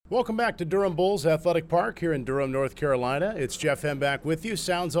Welcome back to Durham Bulls Athletic Park here in Durham, North Carolina. It's Jeff Hem back with you.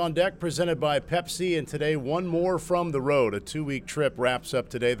 Sounds on Deck presented by Pepsi, and today one more from the road. A 2-week trip wraps up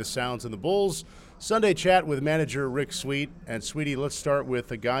today, the Sounds and the Bulls. Sunday chat with manager Rick Sweet. And Sweetie, let's start with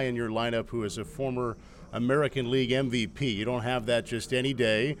a guy in your lineup who is a former American League MVP. You don't have that just any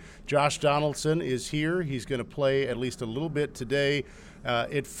day. Josh Donaldson is here. He's going to play at least a little bit today.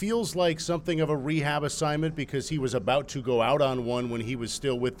 It feels like something of a rehab assignment because he was about to go out on one when he was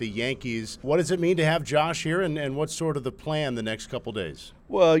still with the Yankees. What does it mean to have Josh here, and what's sort of the plan the next couple days?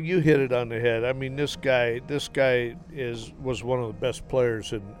 Well, you hit it on the head. I mean, this guy was one of the best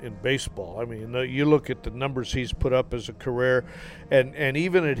players in baseball. I mean, you look at the numbers he's put up as a career, and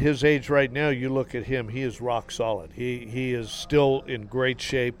even at his age right now, you look at him, he is rock solid. He is still in great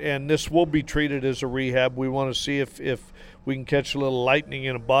shape, and this will be treated as a rehab. We want to see if we can catch a little lightning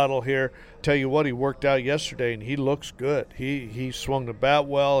in a bottle here. Tell you what, he worked out yesterday, and he looks good. He swung the bat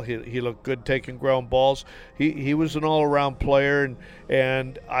well. He looked good taking ground balls. He was an all-around player,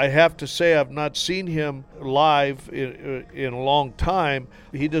 and I have to say I've not seen him live in a long time.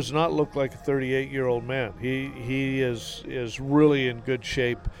 He does not look like a 38-year-old man. He is really in good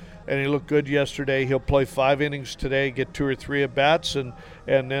shape, and he looked good yesterday. He'll play 5 innings today, get 2 or 3 at-bats, and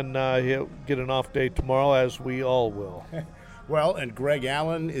then he'll get an off day tomorrow, as we all will. Well, and Greg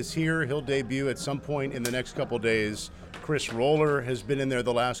Allen is here. He'll debut at some point in the next couple days. Chris Roller has been in there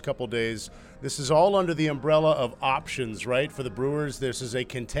the last couple days. This is all under the umbrella of options, right, for the Brewers. This is a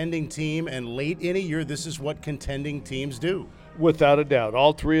contending team, and late in a year, this is what contending teams do. Without a doubt.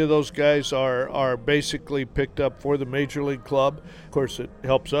 All 3 of those guys are basically picked up for the Major League club. Of course, it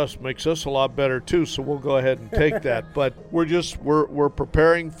helps us, makes us a lot better too, so we'll go ahead and take that. But we're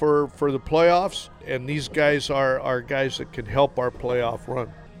preparing for the playoffs, and these guys are guys that can help our playoff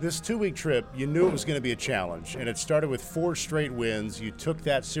run. This 2-week trip, you knew it was going to be a challenge, and it started with 4 straight wins. You took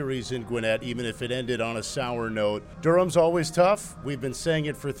that series in Gwinnett, even if it ended on a sour note. Durham's always tough. We've been saying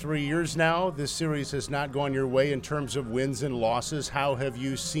it for 3 years now. This series has not gone your way in terms of wins and losses. How have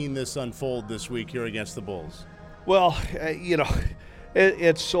you seen this unfold this week here against the Bulls? Well,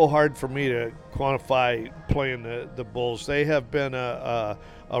 it's so hard for me to quantify playing the Bulls. They have been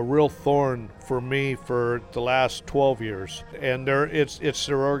a real thorn for me for the last 12 years, and it's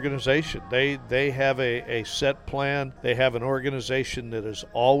their organization. They have a set plan. They have an organization that is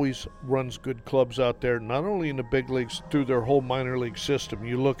always runs good clubs out there, not only in the big leagues, through their whole minor league system.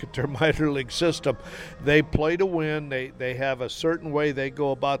 You look at their minor league system, they play to win. They have a certain way they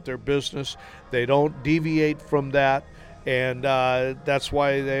go about their business. They don't deviate from that. And that's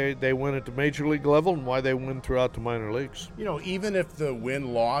why they win at the major league level and why they win throughout the minor leagues. You know, even if the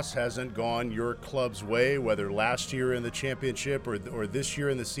win-loss hasn't gone your club's way, whether last year in the championship or this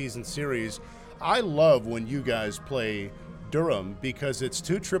year in the season series, I love when you guys play Durham because it's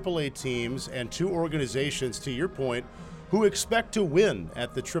 2 AAA teams and 2 organizations, to your point, who expect to win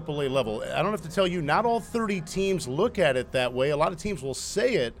at the AAA level. I don't have to tell you, not all 30 teams look at it that way. A lot of teams will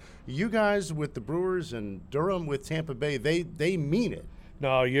say it. You guys with the Brewers and Durham with Tampa Bay, they mean it.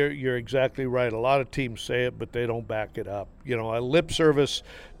 No, you're exactly right. A lot of teams say it, but they don't back it up. You know, a lip service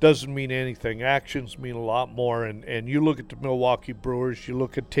doesn't mean anything. Actions mean a lot more. And you look at the Milwaukee Brewers, you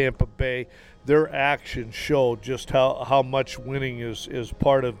look at Tampa Bay, their actions show just how much winning is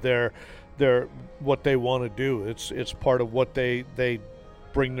part of their what they want to do. It's part of what they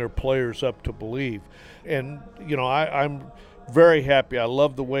bring their players up to believe. And you know, I'm very happy. I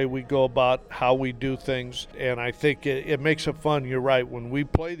love the way we go about how we do things, and I think it makes it fun. You're right. When we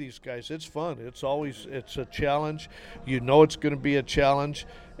play these guys, it's fun. It's a challenge. You know it's going to be a challenge,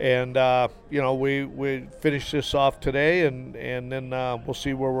 and we finish this off today, and then we'll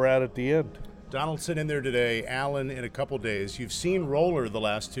see where we're at the end. Donaldson in there today, Allen in a couple days. You've seen Roller the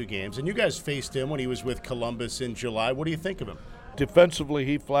last 2 games, and you guys faced him when he was with Columbus in July. What do you think of him? Defensively,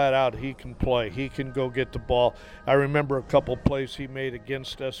 he flat out, he can play. He can go get the ball. I remember a couple plays he made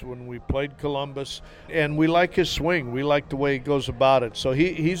against us when we played Columbus, and we like his swing. We like the way he goes about it. So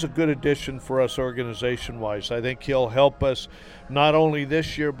he's a good addition for us organization-wise. I think he'll help us not only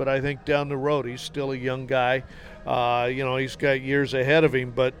this year, but I think down the road. He's still a young guy. He's got years ahead of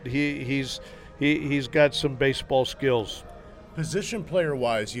him, but he's got some baseball skills. Position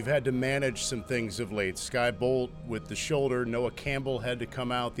player-wise, you've had to manage some things of late. Sky Bolt with the shoulder. Noah Campbell had to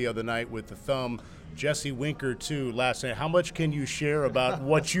come out the other night with the thumb. Jesse Winker, too, last night. How much can you share about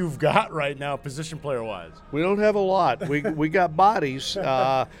what you've got right now, position player-wise? We don't have a lot. We got bodies, and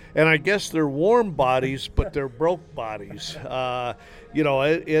I guess they're warm bodies, but they're broke bodies.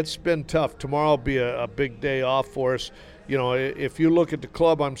 It's been tough. Tomorrow will be a big day off for us. if you look at the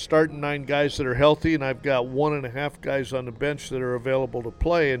club, I'm starting 9 guys that are healthy, and I've got 1.5 guys on the bench that are available to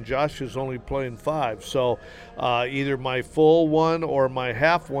play, and Josh is only playing 5. So either my full one or my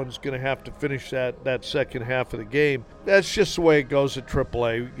half one's going to have to finish that second half of the game. That's just the way it goes at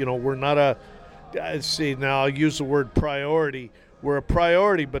AAA. We're not see, now I'll use the word priority. We're a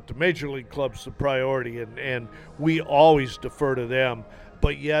priority, but the Major League club's the priority, and we always defer to them.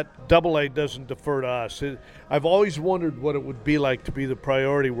 But yet AA doesn't defer to us. I've always wondered what it would be like to be the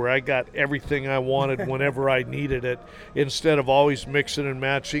priority, where I got everything I wanted whenever I needed it, instead of always mixing and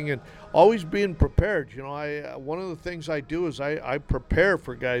matching and always being prepared. One of the things I do is I prepare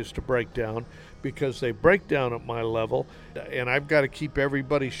for guys to break down, because they break down at my level, and I've got to keep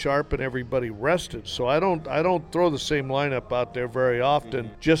everybody sharp and everybody rested. So I don't throw the same lineup out there very often,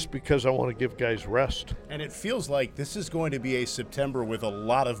 just because I want to give guys rest. And it feels like this is going to be a September with a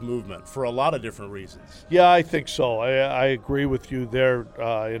lot of movement for a lot of different reasons. Yeah, I think so. I agree with you there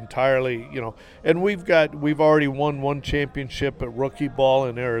entirely. And we've already won 1 championship at rookie ball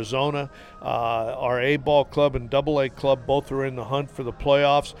in Arizona. Our A-ball club and AA club both are in the hunt for the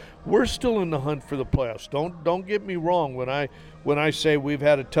playoffs. We're still in the hunt for the playoffs. Don't get me wrong when I say we've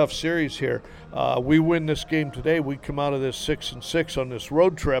had a tough series here. We win this game today, we come out of this 6-6 on this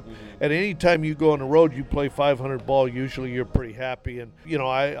road trip. And any time you go on the road, you play 500 ball, usually you're pretty happy. And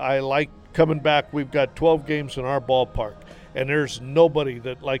I like coming back. We've got 12 games in our ballpark, and there's nobody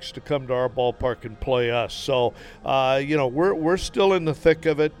that likes to come to our ballpark and play us. So we're still in the thick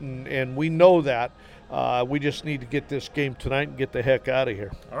of it, and we know that. We just need to get this game tonight and get the heck out of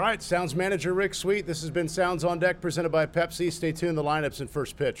here. All right, Sounds manager Rick Sweet. This has been Sounds on Deck, presented by Pepsi. Stay tuned. The lineups and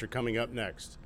first pitch are coming up next.